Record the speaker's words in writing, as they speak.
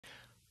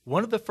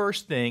One of the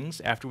first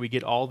things, after we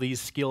get all these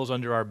skills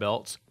under our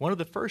belts, one of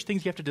the first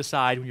things you have to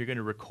decide when you're going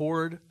to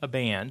record a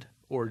band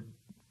or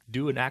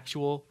do an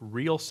actual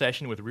real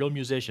session with real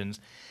musicians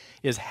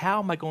is,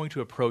 how am I going to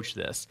approach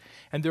this?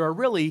 And there are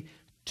really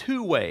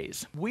two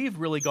ways. We've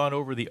really gone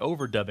over the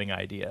overdubbing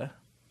idea.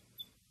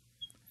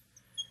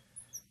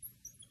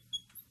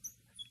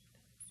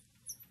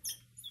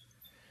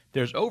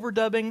 There's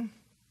overdubbing,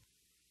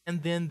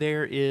 and then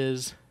there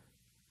is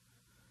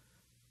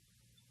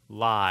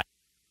live.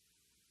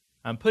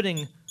 I'm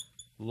putting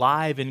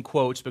live in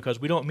quotes because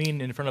we don't mean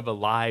in front of a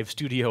live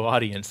studio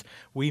audience.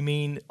 We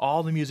mean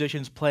all the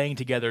musicians playing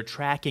together,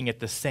 tracking at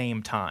the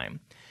same time.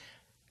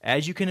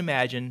 As you can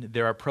imagine,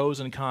 there are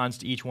pros and cons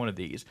to each one of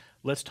these.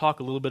 Let's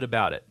talk a little bit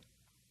about it.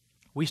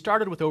 We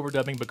started with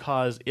overdubbing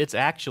because it's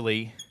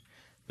actually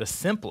the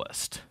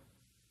simplest.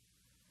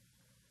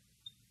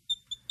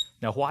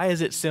 Now, why is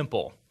it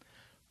simple?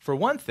 For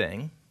one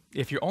thing,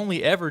 if you're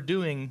only ever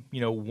doing,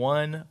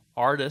 one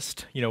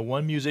artist,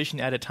 one musician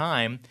at a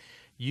time,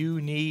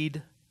 you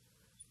need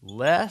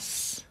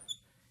less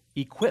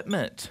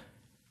equipment.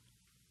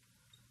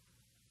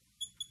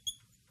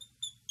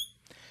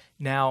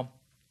 Now,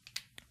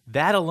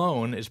 that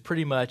alone is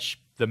pretty much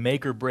the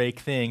make or break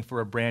thing for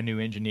a brand new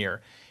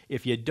engineer.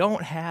 If you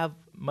don't have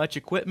much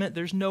equipment,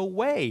 there's no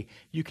way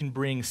you can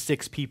bring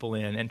 6 people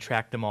in and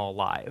track them all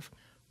live.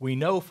 We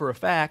know for a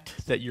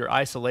fact that your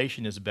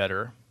isolation is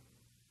better.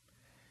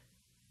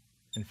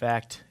 In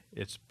fact,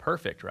 it's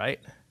perfect, right?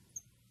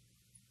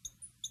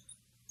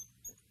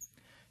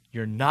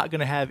 You're not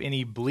going to have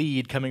any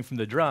bleed coming from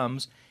the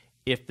drums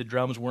if the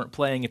drums weren't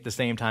playing at the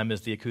same time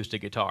as the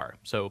acoustic guitar.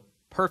 So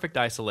perfect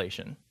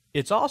isolation.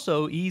 It's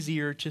also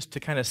easier just to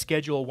kind of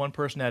schedule one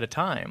person at a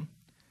time.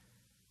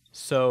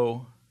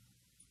 So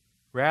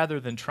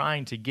rather than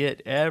trying to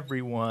get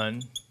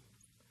everyone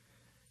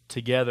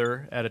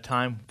together at a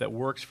time that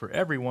works for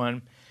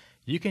everyone,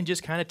 you can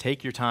just kind of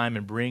take your time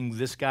and bring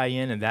this guy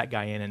in and that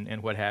guy in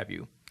and what have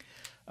you.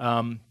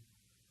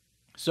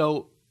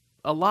 So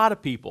a lot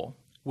of people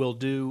will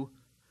do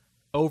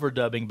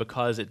overdubbing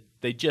because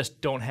they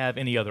just don't have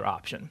any other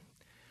option.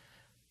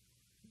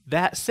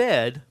 That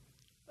said,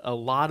 a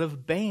lot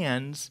of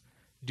bands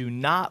do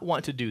not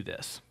want to do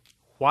this.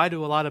 Why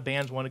do a lot of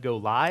bands want to go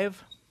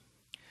live?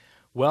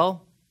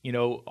 Well,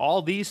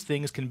 all these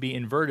things can be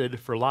inverted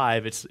for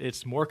live.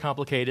 It's more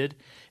complicated.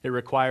 It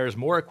requires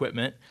more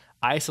equipment.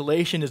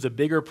 Isolation is a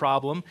bigger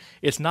problem.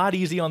 It's not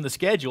easy on the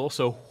schedule,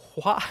 so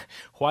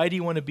why do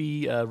you want to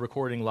be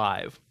recording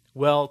live?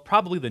 Well,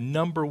 probably the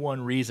number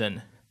one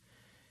reason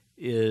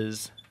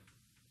is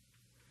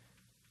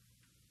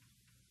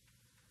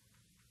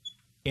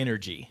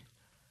energy.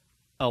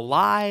 A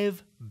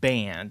live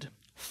band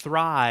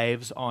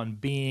thrives on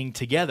being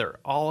together,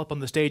 all up on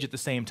the stage at the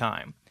same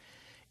time.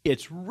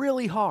 It's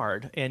really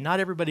hard, and not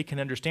everybody can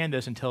understand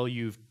this until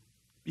you've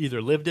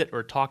either lived it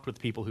or talked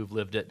with people who've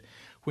lived it.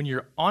 When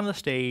you're on the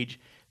stage,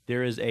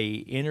 there is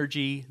a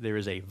energy, there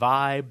is a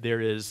vibe,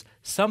 there is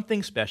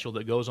something special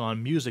that goes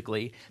on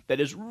musically that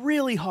is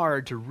really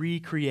hard to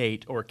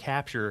recreate or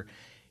capture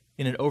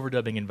in an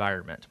overdubbing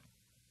environment.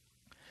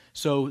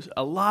 So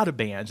a lot of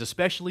bands,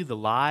 especially the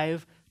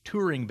live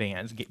touring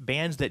bands,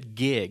 bands that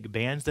gig,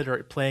 bands that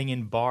are playing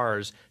in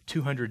bars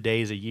 200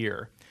 days a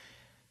year,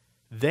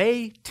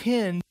 they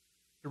tend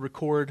to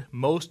record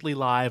mostly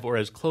live or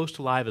as close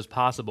to live as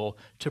possible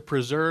to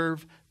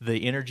preserve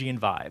the energy and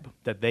vibe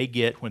that they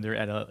get when they're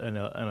at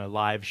a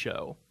live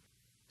show.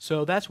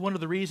 So that's one of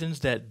the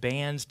reasons that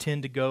bands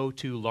tend to go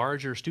to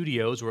larger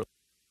studios or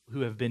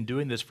who have been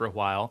doing this for a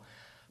while,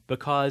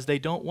 because they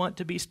don't want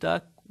to be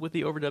stuck with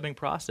the overdubbing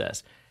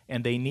process.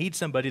 And they need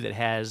somebody that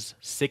has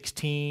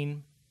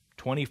 16,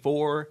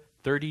 24,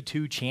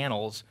 32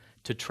 channels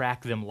to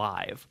track them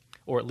live,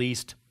 or at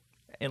least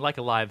in like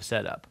a live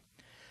setup.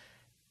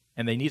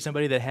 And they need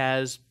somebody that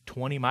has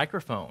 20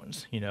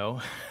 microphones,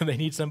 They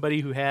need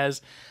somebody who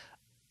has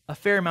a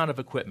fair amount of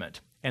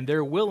equipment, and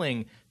they're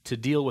willing to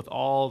deal with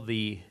all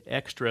the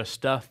extra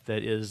stuff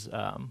that is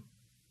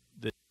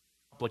the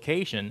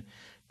complication.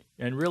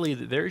 And really,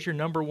 there's your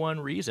number one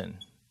reason,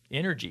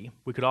 energy.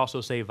 We could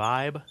also say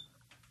vibe.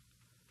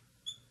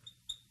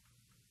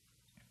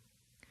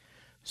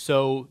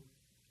 So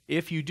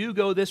if you do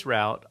go this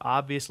route,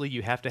 obviously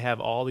you have to have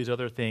all these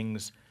other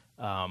things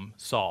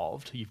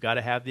solved. You've got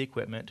to have the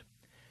equipment.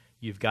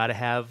 You've got to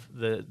have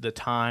the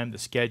time, the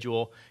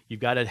schedule. You've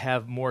got to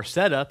have more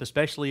setup,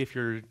 especially if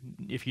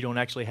you don't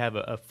actually have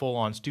a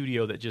full-on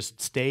studio that just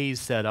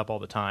stays set up all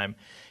the time.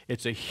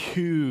 It's a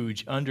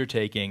huge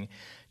undertaking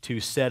to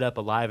set up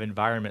a live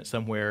environment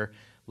somewhere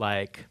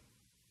like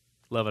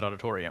Levitt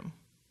Auditorium.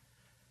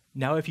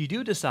 Now, if you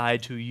do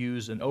decide to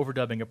use an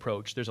overdubbing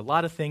approach, there's a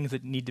lot of things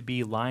that need to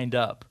be lined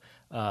up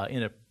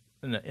in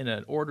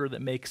an order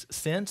that makes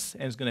sense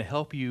and is going to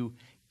help you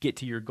get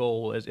to your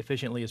goal as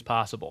efficiently as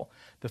possible.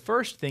 The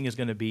first thing is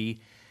going to be,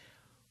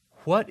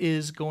 what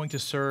is going to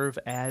serve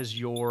as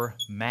your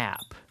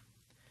map?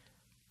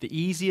 The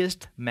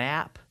easiest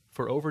map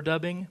for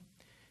overdubbing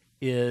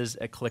is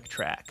a click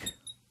track.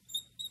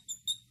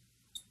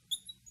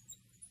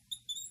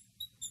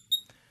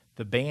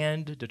 the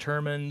band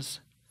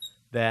determines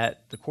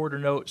that the quarter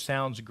note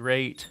sounds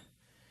great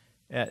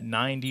at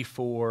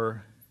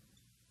 94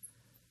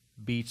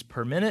 beats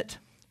per minute.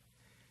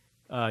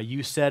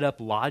 You set up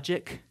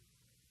Logic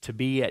to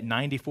be at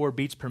 94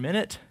 beats per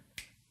minute,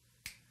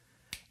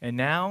 and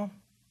now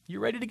you're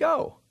ready to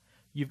go.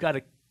 You've got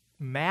a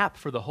map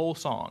for the whole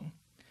song.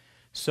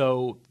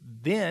 So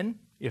then,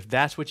 if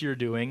that's what you're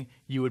doing,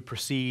 you would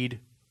proceed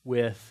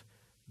with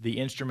the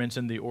instruments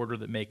in the order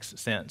that makes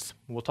sense.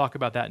 We'll talk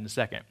about that in a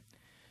second.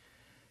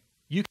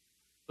 You can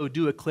also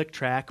do a click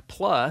track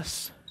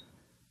plus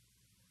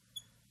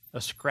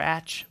a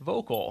scratch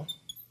vocal.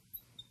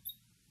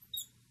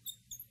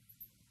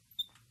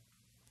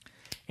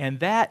 And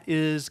that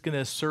is going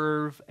to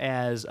serve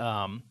as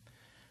a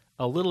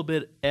little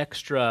bit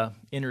extra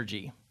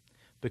energy,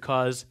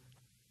 because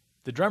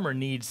the drummer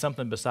needs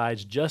something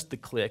besides just the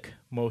click,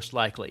 most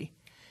likely,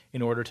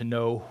 in order to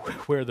know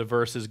where the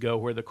verses go,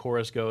 where the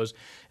chorus goes.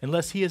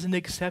 Unless he is an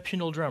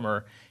exceptional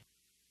drummer,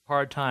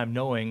 hard time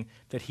knowing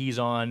that he's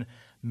on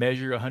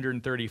measure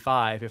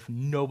 135 if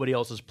nobody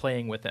else is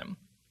playing with him.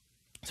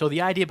 So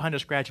the idea behind a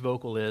scratch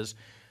vocal is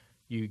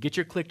you get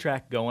your click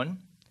track going,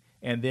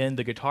 and then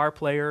the guitar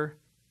player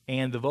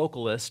and the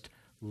vocalist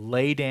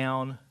lay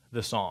down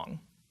the song.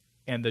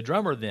 And the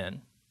drummer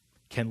then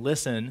can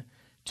listen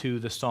to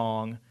the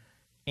song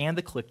and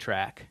the click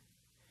track,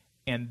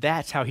 and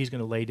that's how he's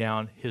going to lay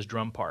down his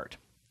drum part.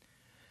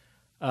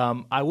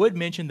 I would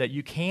mention that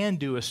you can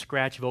do a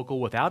scratch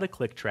vocal without a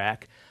click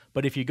track,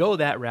 but if you go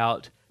that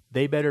route,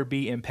 they better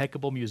be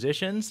impeccable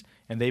musicians,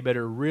 and they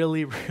better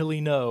really,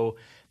 really know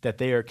that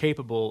they are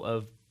capable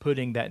of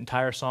putting that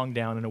entire song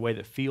down in a way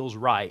that feels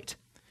right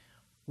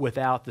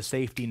without the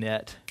safety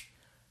net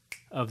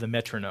of the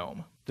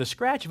metronome. The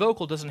scratch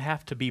vocal doesn't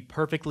have to be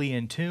perfectly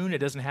in tune. It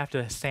doesn't have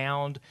to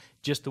sound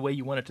just the way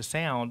you want it to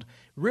sound.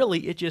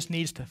 Really, it just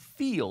needs to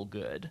feel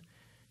good.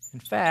 In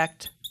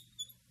fact,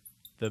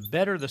 the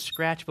better the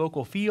scratch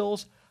vocal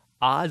feels,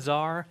 odds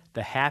are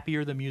the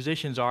happier the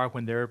musicians are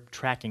when they're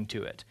tracking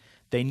to it.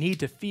 They need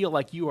to feel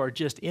like you are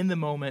just in the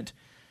moment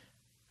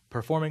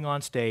performing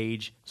on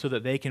stage so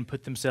that they can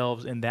put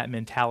themselves in that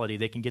mentality.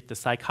 They can get the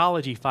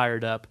psychology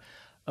fired up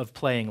of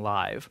playing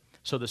live.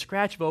 So the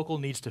scratch vocal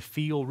needs to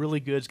feel really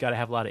good. It's got to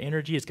have a lot of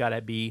energy. It's got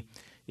to be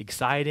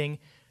exciting.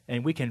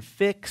 And we can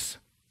fix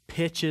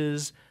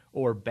pitches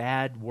or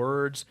bad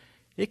words.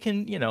 It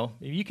can,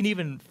 you can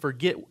even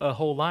forget a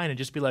whole line and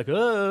just be like,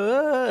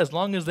 as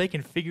long as they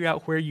can figure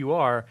out where you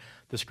are,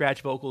 the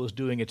scratch vocal is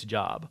doing its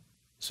job.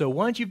 So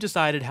once you've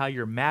decided how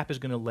your map is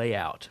going to lay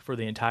out for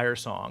the entire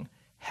song,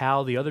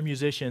 how the other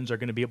musicians are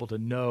going to be able to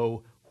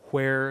know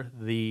where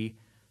the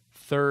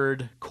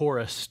third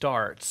chorus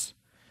starts,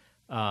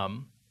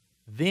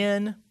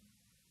 then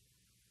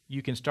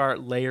you can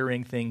start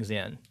layering things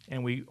in.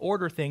 And we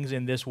order things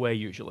in this way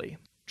usually.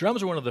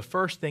 Drums are one of the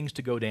first things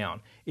to go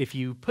down. If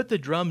you put the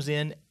drums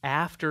in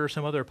after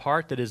some other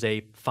part that is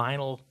a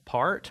final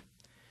part,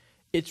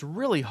 it's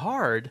really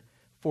hard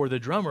for the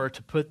drummer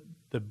to put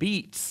the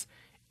beats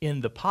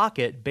in the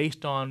pocket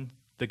based on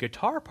the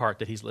guitar part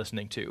that he's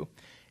listening to.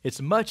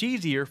 It's much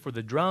easier for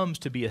the drums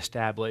to be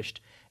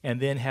established and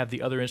then have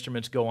the other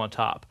instruments go on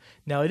top.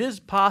 Now, it is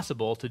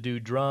possible to do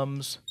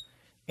drums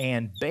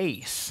and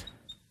bass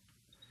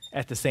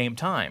at the same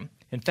time.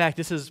 In fact,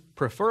 this is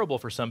preferable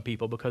for some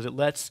people because it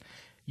lets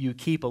you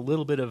keep a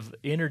little bit of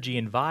energy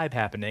and vibe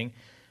happening.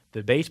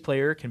 The bass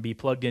player can be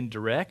plugged in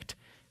direct,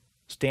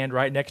 stand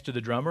right next to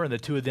the drummer, and the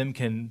two of them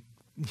can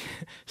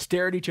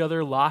stare at each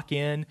other, lock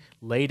in,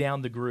 lay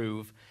down the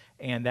groove,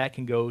 and that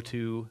can go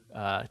to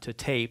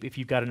tape if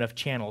you've got enough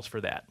channels for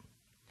that.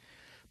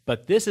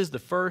 But this is the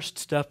first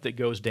stuff that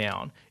goes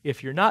down.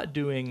 If you're not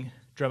doing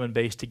drum and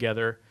bass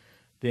together,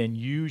 then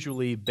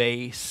usually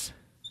bass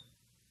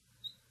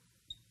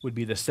would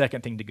be the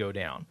second thing to go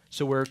down.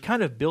 So we're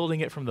kind of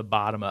building it from the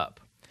bottom up.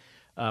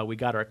 We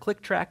got our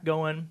click track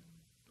going,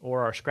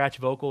 or our scratch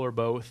vocal, or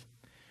both.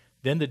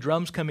 Then the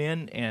drums come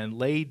in and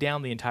lay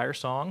down the entire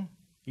song,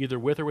 either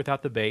with or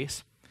without the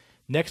bass.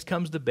 Next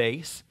comes the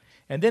bass.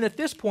 And then at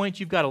this point,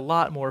 you've got a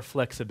lot more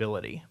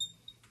flexibility.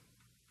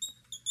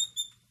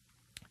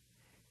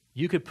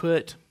 You could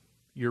put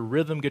your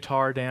rhythm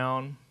guitar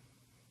down.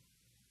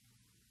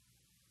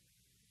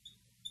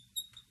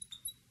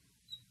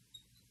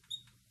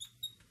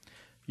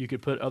 You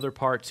could put other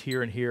parts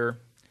here and here.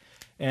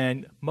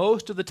 And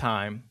most of the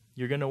time,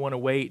 you're going to want to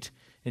wait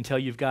until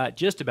you've got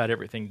just about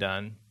everything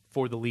done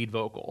for the lead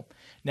vocal.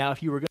 Now,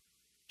 if you were going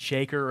to put a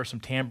shaker or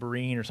some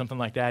tambourine or something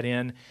like that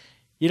in,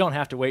 you don't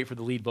have to wait for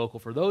the lead vocal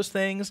for those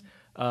things,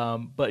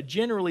 but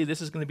generally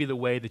this is going to be the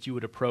way that you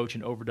would approach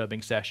an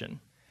overdubbing session.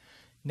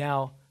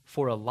 Now,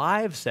 for a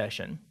live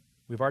session,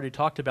 we've already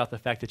talked about the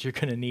fact that you're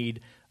going to need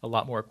a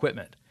lot more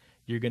equipment.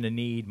 You're going to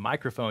need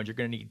microphones, you're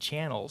going to need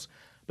channels.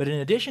 But in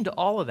addition to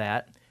all of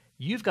that,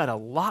 you've got a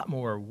lot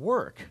more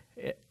work.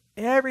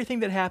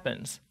 Everything that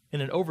happens in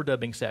an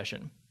overdubbing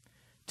session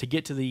to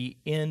get to the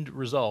end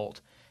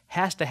result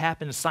has to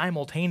happen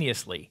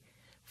simultaneously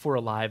for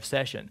a live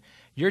session.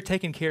 You're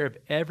taking care of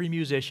every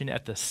musician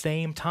at the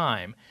same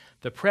time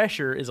the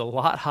pressure is a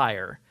lot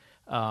higher.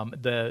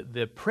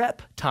 The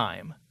prep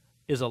time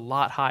is a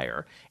lot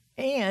higher.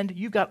 And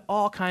you've got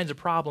all kinds of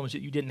problems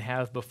that you didn't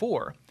have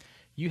before.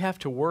 You have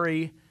to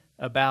worry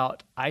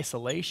about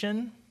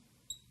isolation.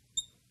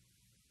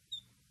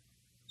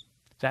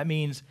 That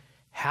means,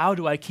 how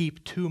do I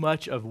keep too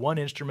much of one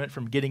instrument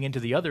from getting into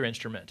the other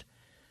instrument?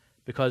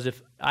 Because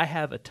if I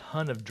have a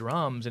ton of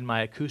drums in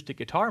my acoustic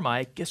guitar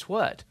mic, guess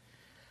what?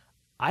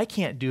 I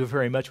can't do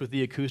very much with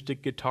the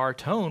acoustic guitar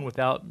tone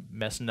without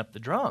messing up the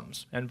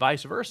drums, and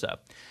vice versa.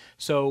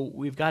 So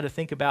we've got to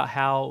think about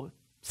how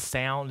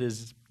sound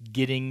is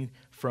getting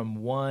from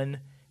one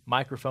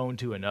microphone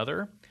to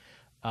another.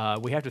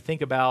 We have to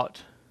think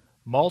about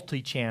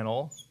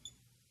multi-channel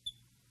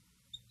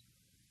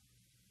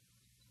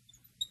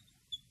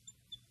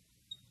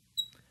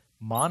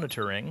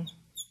monitoring,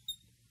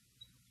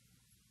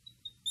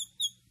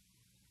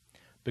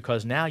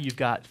 because now you've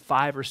got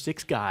 5 or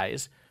 6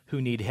 guys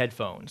who need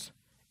headphones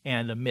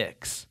and a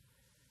mix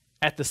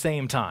at the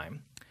same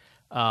time.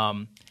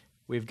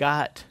 We've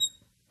got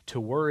to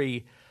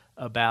worry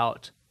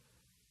about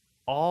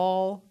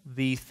all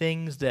the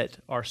things that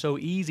are so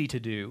easy to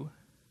do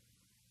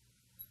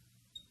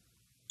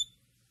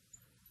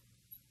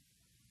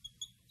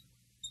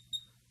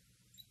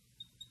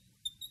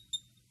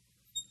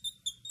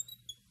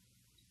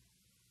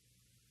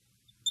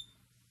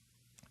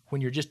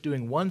when you're just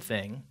doing one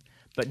thing,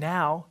 but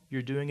now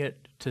you're doing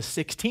it to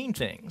 16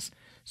 things.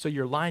 So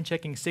you're line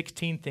checking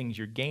 16 things,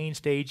 you're gain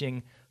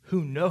staging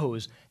who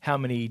knows how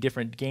many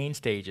different gain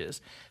stages.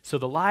 So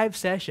the live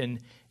session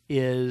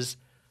is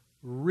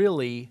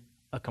really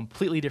a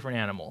completely different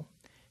animal.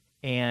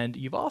 And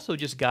you've also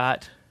just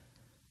got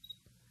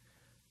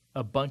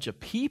a bunch of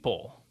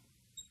people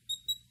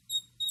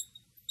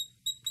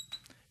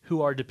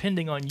who are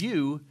depending on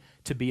you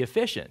to be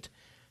efficient.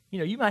 You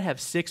know, you might have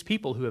 6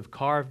 people who have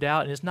carved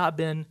out, and it's not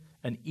been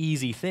an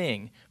easy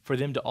thing for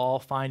them to all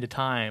find a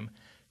time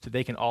so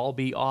they can all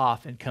be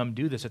off and come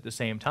do this at the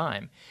same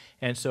time.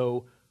 And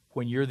so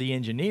when you're the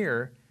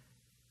engineer,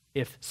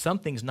 if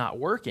something's not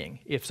working,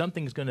 if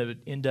something's going to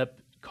end up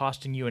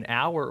costing you an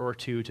hour or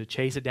 2 to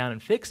chase it down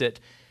and fix it,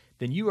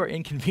 then you are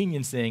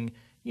inconveniencing,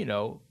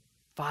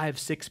 5,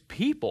 6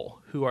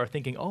 people who are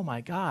thinking, oh my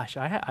gosh,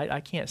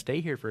 I can't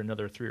stay here for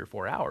another 3 or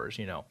 4 hours,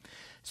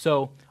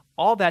 So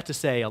all that to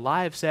say, a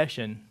live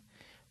session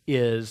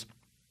is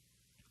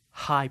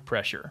high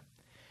pressure,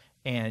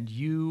 and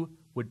you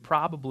would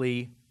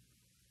probably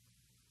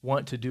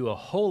want to do a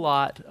whole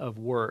lot of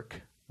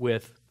work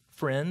with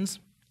friends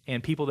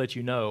and people that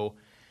you know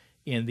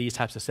in these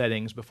types of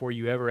settings before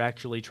you ever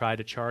actually try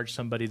to charge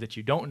somebody that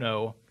you don't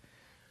know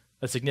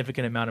a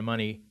significant amount of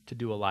money to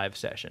do a live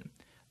session.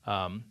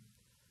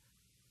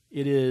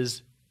 It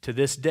is, to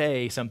this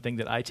day, something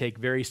that I take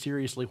very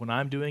seriously when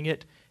I'm doing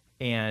it,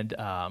 and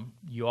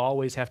you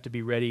always have to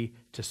be ready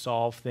to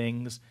solve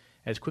things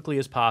as quickly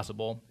as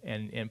possible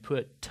and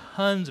put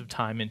tons of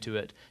time into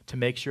it to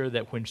make sure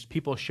that when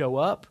people show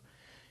up,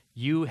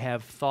 you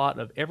have thought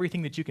of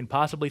everything that you can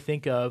possibly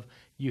think of,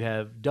 you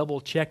have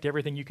double-checked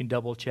everything you can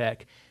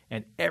double-check,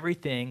 and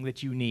everything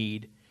that you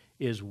need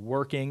is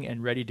working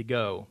and ready to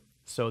go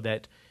so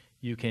that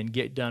you can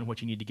get done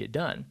what you need to get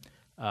done.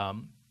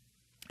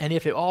 And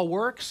if it all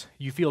works,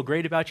 you feel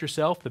great about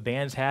yourself, the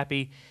band's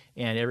happy,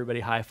 and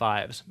everybody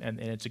high-fives, and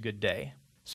it's a good day.